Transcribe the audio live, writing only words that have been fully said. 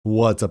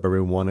What's up,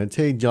 everyone? It's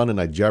Hey John, and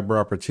I jabber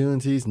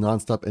opportunities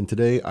nonstop. And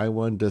today I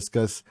want to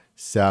discuss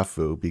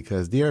Safuu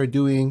because they are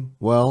doing,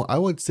 well, I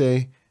would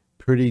say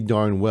pretty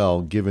darn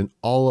well given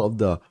all of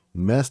the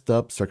messed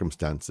up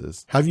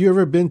circumstances. Have you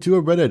ever been to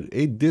a Reddit,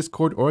 a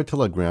Discord, or a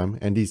Telegram,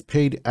 and these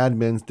paid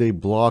admins, they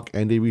block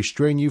and they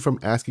restrain you from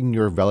asking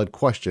your valid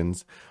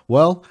questions?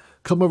 Well,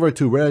 come over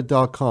to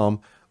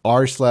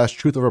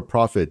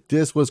reddit.com/truthoverprofit.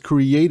 This was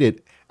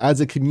created as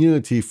a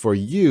community for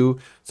you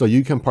so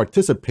you can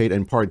participate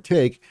and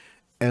partake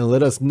and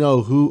let us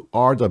know who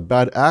are the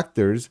bad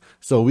actors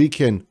so we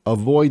can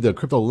avoid the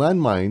crypto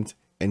landmines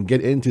and get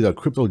into the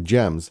crypto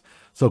gems.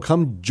 So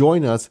come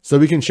join us so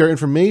we can share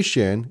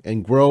information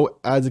and grow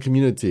as a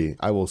community.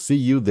 I will see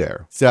you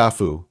there.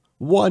 Safuu,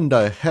 what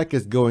the heck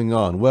is going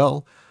on?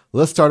 Well,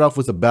 let's start off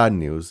with the bad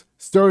news.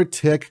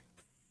 StirTech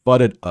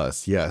butted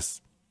us.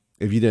 Yes,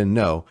 if you didn't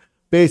know.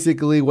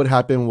 Basically what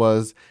happened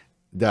was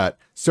that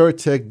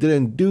StirTech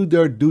didn't do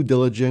their due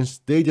diligence.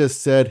 They just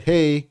said,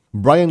 hey,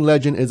 Brian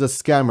Legend is a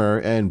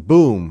scammer, and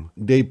boom,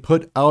 they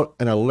put out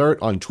an alert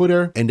on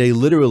Twitter and they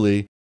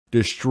literally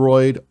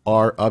destroyed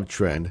our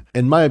uptrend.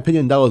 In my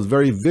opinion, that was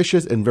very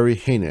vicious and very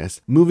heinous.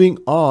 Moving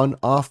on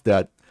off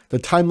that, the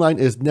timeline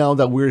is now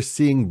that we're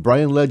seeing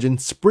Brian Legend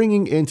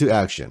springing into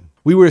action.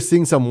 We were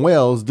seeing some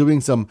whales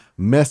doing some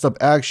messed up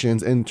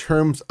actions in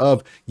terms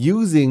of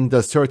using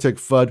the StirTech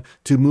FUD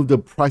to move the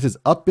prices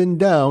up and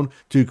down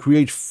to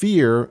create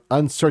fear,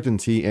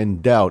 uncertainty,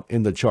 and doubt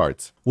in the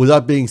charts. With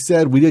that being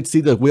said, we did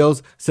see the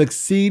whales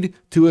succeed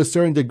to a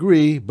certain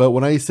degree, but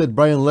when I said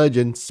Brian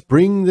Legend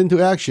springs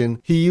into action,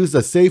 he used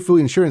a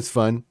Safuu insurance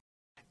fund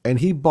and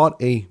he bought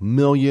 $1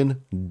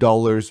 million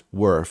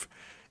worth.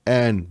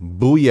 And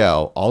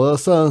booyah, all of a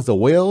sudden the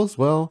whales,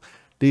 well,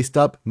 they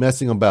stopped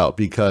messing about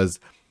because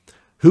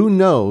who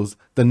knows,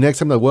 the next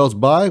time the whales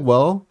buy,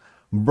 well,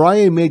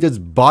 Brian may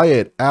just buy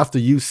it after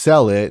you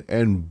sell it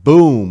and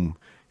boom,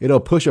 it'll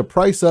push a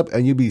price up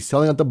and you'll be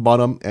selling at the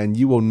bottom and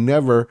you will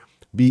never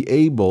be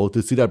able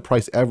to see that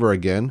price ever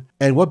again.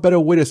 And what better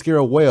way to scare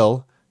a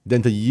whale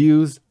than to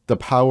use the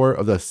power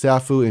of the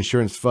Safuu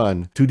insurance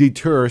fund to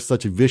deter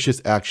such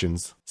vicious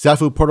actions.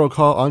 Safuu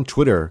protocol on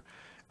Twitter.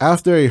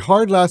 After a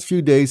hard last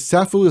few days,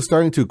 Safuu is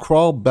starting to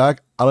crawl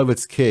back out of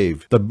its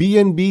cave. The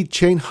BNB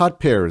chain hot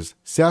pairs.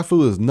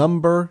 Safuu is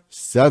number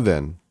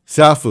 7.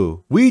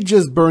 Safuu, we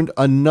just burned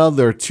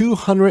another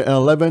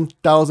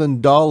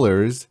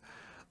 $211,000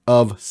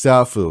 of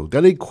Safuu.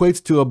 That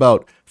equates to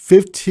about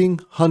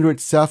 1,500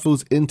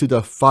 Safuus into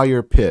the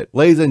fire pit.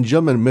 Ladies and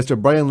gentlemen, Mr.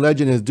 Brian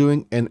Legend is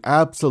doing an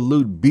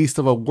absolute beast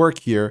of a work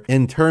here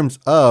in terms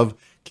of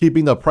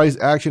keeping the price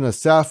action of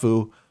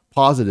Safuu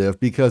positive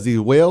because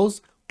these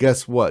whales,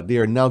 guess what? They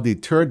are now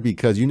deterred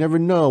because you never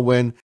know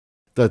when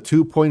the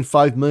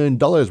 $2.5 million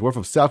worth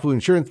of Safuu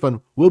insurance fund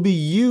will be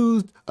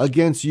used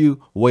against you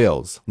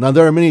whales. Now,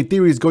 there are many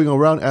theories going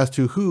around as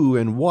to who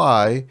and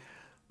why,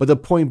 but the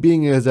point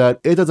being is that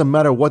it doesn't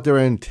matter what their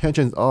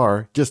intentions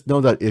are. Just know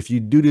that if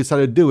you do decide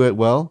to do it,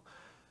 well,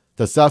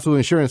 the Safuu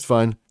insurance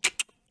fund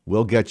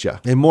will get you.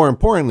 And more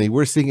importantly,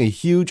 we're seeing a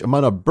huge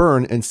amount of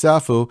burn in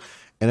Safuu.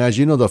 And as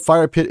you know, the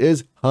fire pit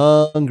is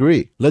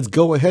hungry. Let's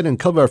go ahead and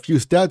cover a few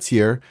stats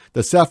here.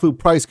 The Safuu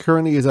price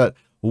currently is at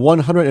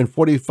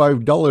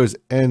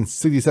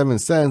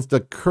 $145.67. The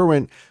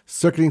current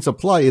circulating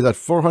supply is at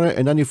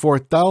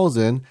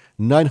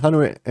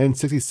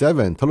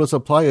 494,967. Total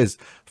supply is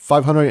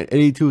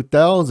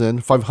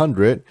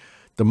 582,500.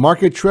 The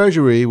market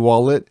treasury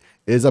wallet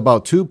is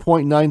about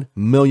 $2.9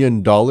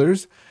 million.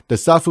 The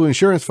Safuu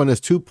insurance fund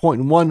is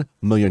 $2.1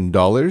 million.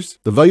 The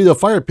value of the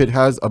fire pit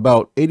has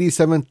about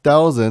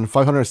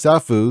 87,500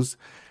 Safuus,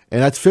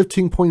 and that's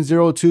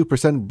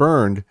 15.02%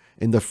 burned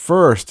in the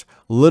first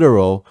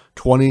literal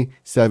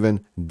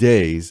 27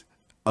 days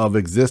of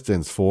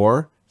existence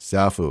for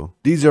Safuu.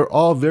 These are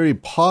all very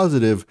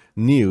positive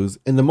news,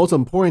 and the most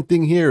important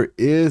thing here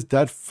is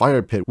that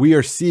fire pit. We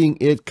are seeing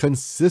it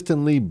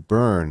consistently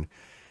burn,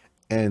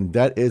 and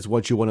that is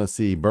what you want to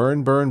see.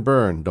 Burn, burn,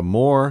 burn. The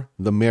more,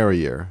 the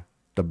merrier.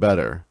 The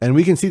better. And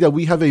we can see that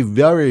we have a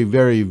very,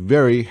 very,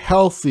 very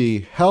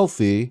healthy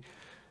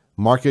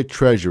market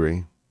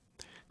treasury.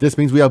 This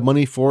means we have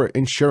money for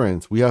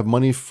insurance, we have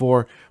money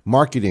for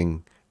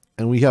marketing,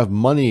 and we have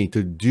money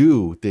to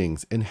do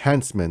things,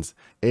 enhancements,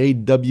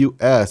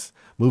 AWS,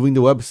 moving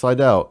the website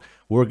out.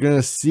 We're going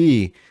to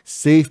see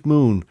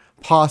SafeMoon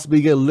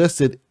possibly get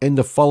listed in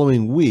the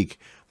following week.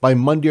 By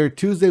Monday or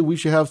Tuesday, we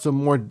should have some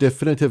more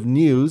definitive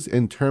news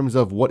in terms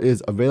of what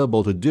is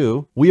available to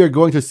do. We are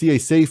going to see a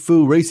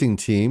Safuu racing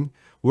team.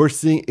 We're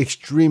seeing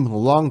extreme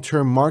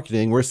long-term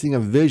marketing. We're seeing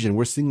a vision.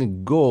 We're seeing a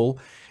goal.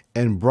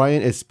 And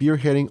Brian is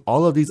spearheading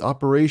all of these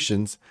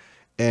operations.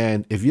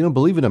 And if you don't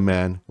believe in a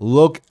man,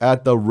 look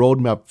at the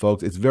roadmap,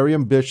 folks. It's very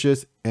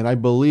ambitious. And I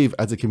believe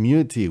as a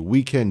community,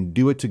 we can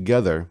do it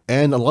together.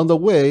 And along the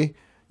way,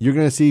 you're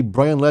going to see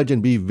Brian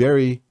Legend be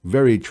very,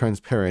 very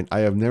transparent. I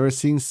have never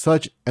seen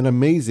such an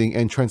amazing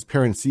and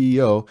transparent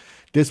CEO.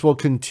 This will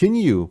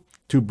continue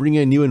to bring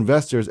in new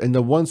investors, and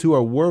the ones who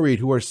are worried,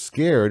 who are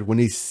scared when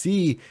they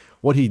see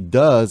what he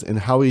does and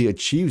how he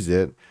achieves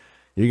it,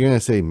 You're going to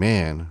say,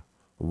 man,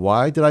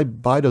 why did I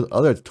buy those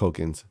other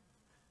tokens?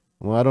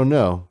 Well, I don't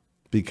know.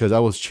 Because I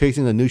was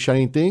chasing the new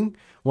shiny thing?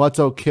 Well, it's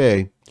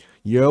okay.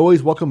 You're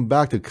always welcome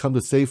back to come to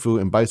Safuu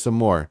and buy some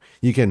more.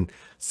 You can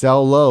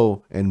sell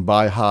low and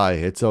buy high.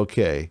 It's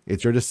okay.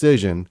 It's your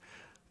decision.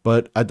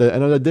 But at the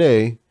end of the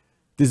day,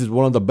 this is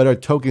one of the better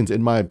tokens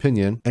in my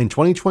opinion. And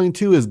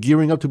 2022 is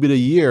gearing up to be the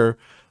year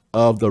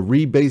of the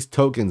rebased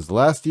tokens.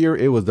 Last year,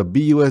 it was the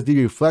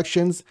BUSD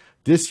reflections.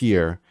 This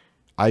year,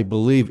 I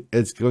believe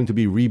it's going to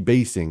be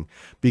rebasing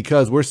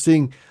because we're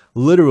seeing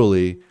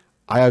literally,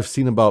 I have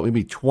seen about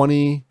maybe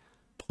 20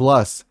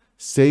 plus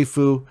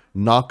Safuu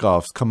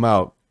knockoffs come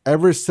out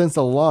ever since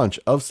the launch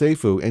of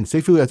Safuu. And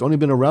Safuu has only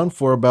been around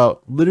for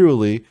about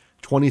literally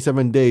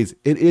 27 days.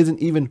 It isn't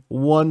even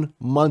 1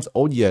 month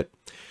old yet.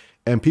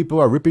 And people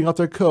are ripping out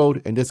their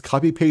code and just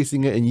copy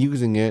pasting it and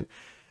using it.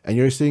 And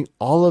you're seeing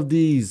all of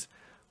these,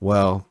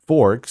 well,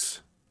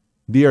 forks.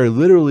 They are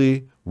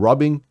literally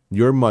robbing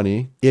your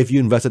money if you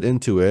invested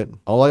into it.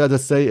 All I got to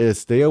say is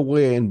stay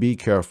away and be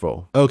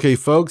careful. Okay,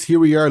 folks, here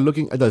we are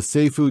looking at the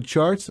Safuu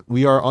charts.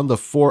 We are on the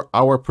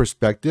 4-hour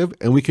perspective,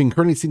 and we can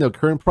currently see the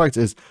current price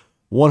is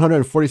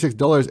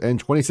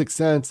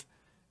 $146.26.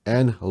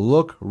 And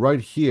look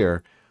right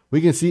here.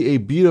 We can see a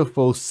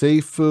beautiful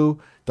Safuu,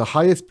 the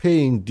highest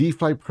paying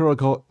DeFi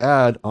protocol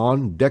ad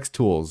on DEX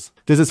tools.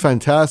 This is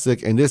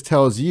fantastic, and this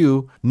tells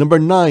you number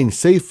 9,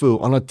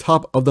 Safuu, on the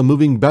top of the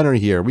moving banner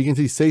here. We can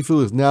see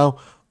Safuu is now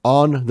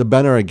on the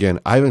banner again.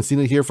 I haven't seen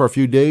it here for a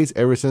few days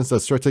ever since the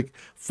Certic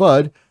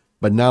FUD,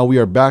 but now we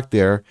are back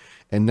there,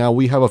 and now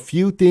we have a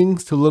few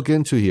things to look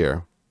into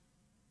here.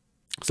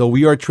 So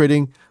we are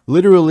trading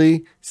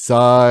literally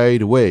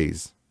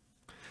sideways.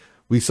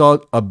 We saw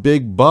a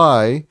big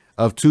buy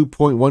of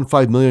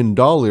 $2.15 million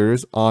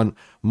on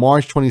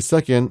March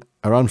 22nd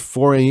around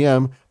 4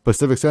 a.m.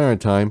 Pacific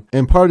Standard Time.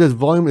 And part of this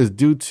volume is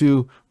due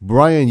to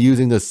Brian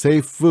using the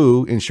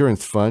Safuu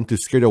insurance fund to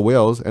scare the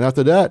whales. And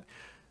after that,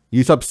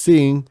 you stop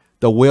seeing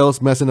the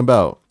whales messing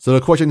about. So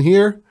the question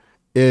here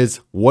is,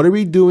 what are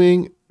we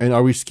doing and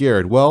are we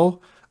scared? Well,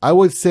 I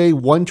would say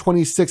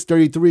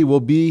 126.33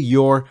 will be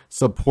your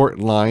support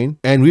line.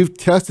 And we've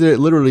tested it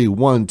literally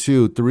 1,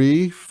 2,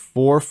 3,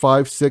 4,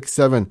 5, 6,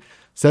 7.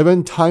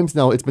 7 times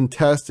now it's been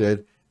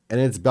tested and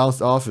it's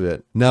bounced off of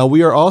it. Now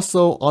we are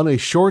also on a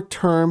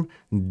short-term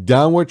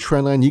downward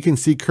trend line. You can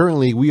see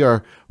currently we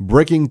are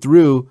breaking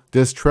through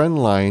this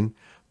trend line,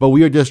 but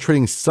we are just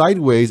trading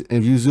sideways.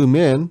 And if you zoom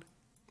in,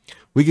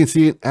 we can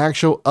see an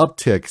actual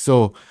uptick.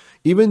 So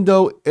even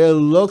though it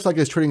looks like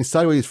it's trading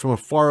sideways from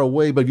far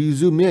away, but if you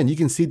zoom in, you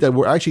can see that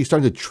we're actually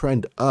starting to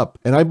trend up.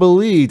 And I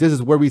believe this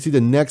is where we see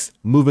the next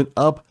movement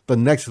up, the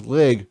next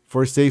leg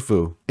for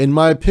Safuu. In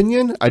my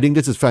opinion, I think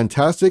this is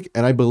fantastic,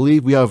 and I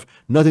believe we have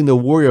nothing to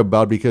worry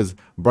about because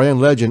Brian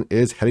Legend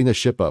is heading the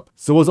ship up.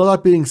 So with all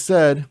that being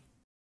said,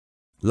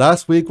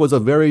 last week was a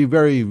very,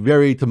 very,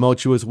 very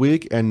tumultuous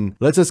week, and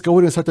let's just go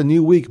ahead and start the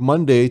new week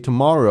Monday,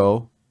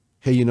 tomorrow.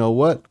 Hey, you know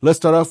what? Let's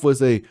start off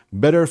with a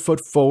better foot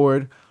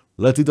forward.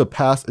 Let's leave the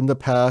past in the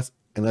past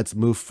and let's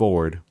move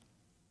forward.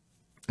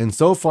 And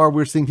so far,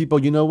 we're seeing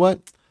people, you know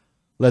what?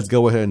 Let's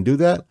go ahead and do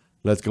that.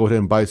 Let's go ahead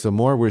and buy some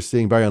more. We're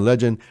seeing Brian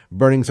Legend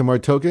burning some more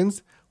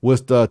tokens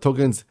with the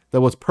tokens that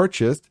was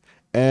purchased.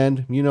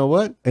 And you know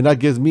what? And that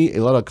gives me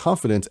a lot of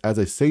confidence as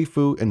a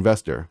Safuu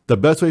investor. The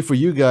best way for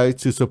you guys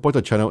to support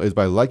the channel is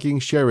by liking,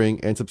 sharing,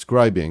 and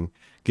subscribing.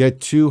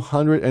 Get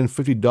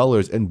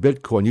 $250 in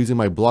Bitcoin using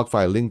my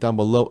BlockFi link down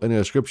below in the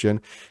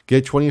description.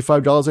 Get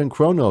 $25 in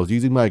Chronos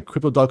using my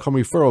Crypto.com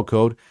referral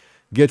code.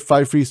 Get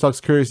 5 free stocks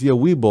courtesy of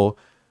WEBULL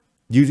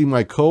using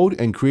my code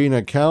and creating an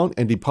account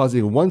and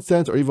depositing 1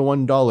 cent or even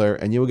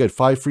 $1, and you will get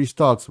 5 free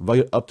stocks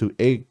valued up to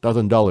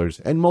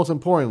 $8,000. And most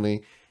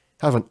importantly,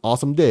 have an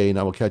awesome day, and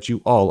I will catch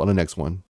you all on the next one.